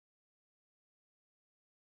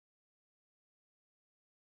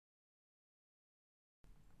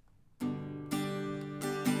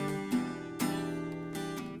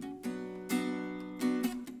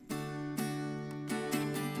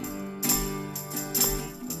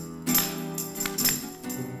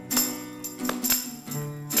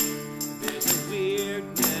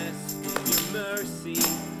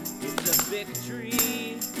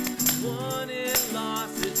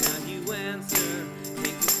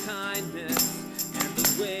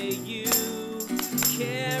way you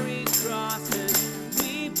carry crosses,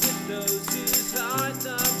 weep with those whose hearts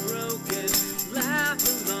are broken, laugh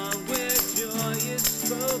along where joy is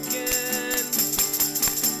spoken.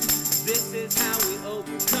 This is how we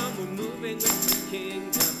overcome, we're moving with the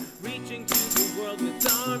kingdom, reaching to the world with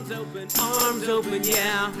arms open,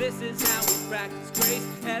 yeah. This is how we practice grace,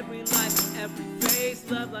 every life and every face,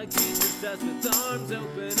 love like Jesus does with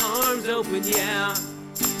arms open, yeah.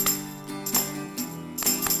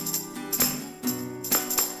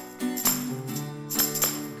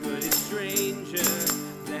 Good is stranger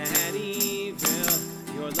than evil,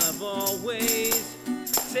 your love always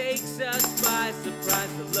takes us by surprise.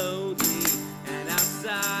 The lowly and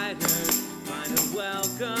outsiders find a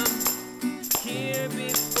welcome here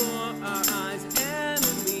before our eyes.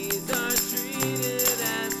 Enemies are treated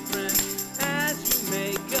as friends as you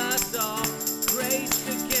make us all great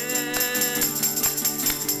again.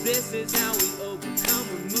 This is how we overcome,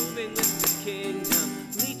 we're moving with the kingdom,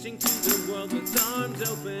 reaching to the world with arms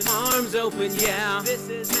open, yeah. This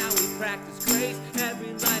is how we practice grace,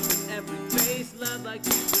 every life and every face, love like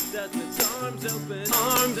Jesus does with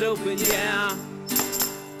arms open, yeah.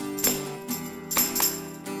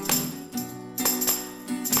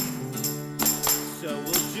 So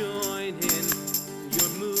we'll join in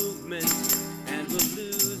your movement and we'll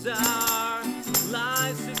lose our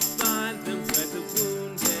lives to find them where the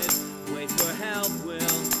wounded wait for help.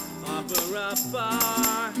 We'll offer up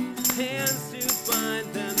our hands to find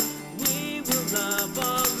them. We will love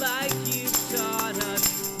all like you've taught us.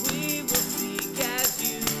 We will seek as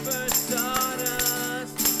you first taught us.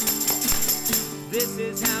 This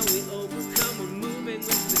is how we overcome, we're moving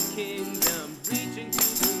with the kingdom, reaching to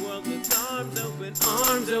the world with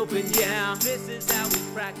arms open, yeah. This is how we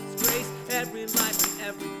practice grace, every life and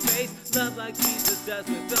every face, love like Jesus does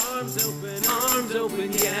with arms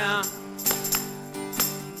open, yeah.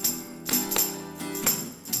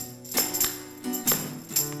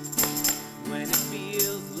 When it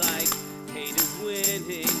feels like hate is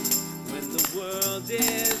winning, when the world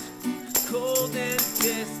is cold and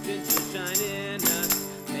distant, you'll shine in us,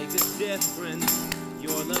 make a difference.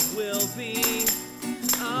 Your love will be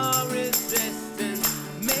our resistance,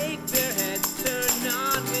 make their heads turn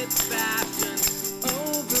on with passion,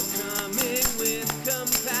 overcoming with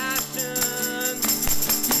compassion.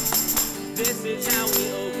 This is how we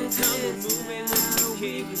overcome, we're moving with the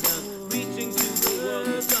kingdom, reaching to the world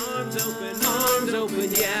with arms open,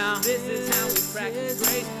 yeah. This is how we practice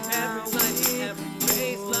grace, every life and every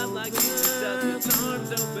face, love like Jesus does with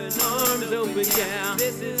arms open, yeah.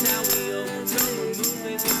 This is how we overcome, we're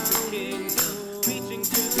moving with the kingdom,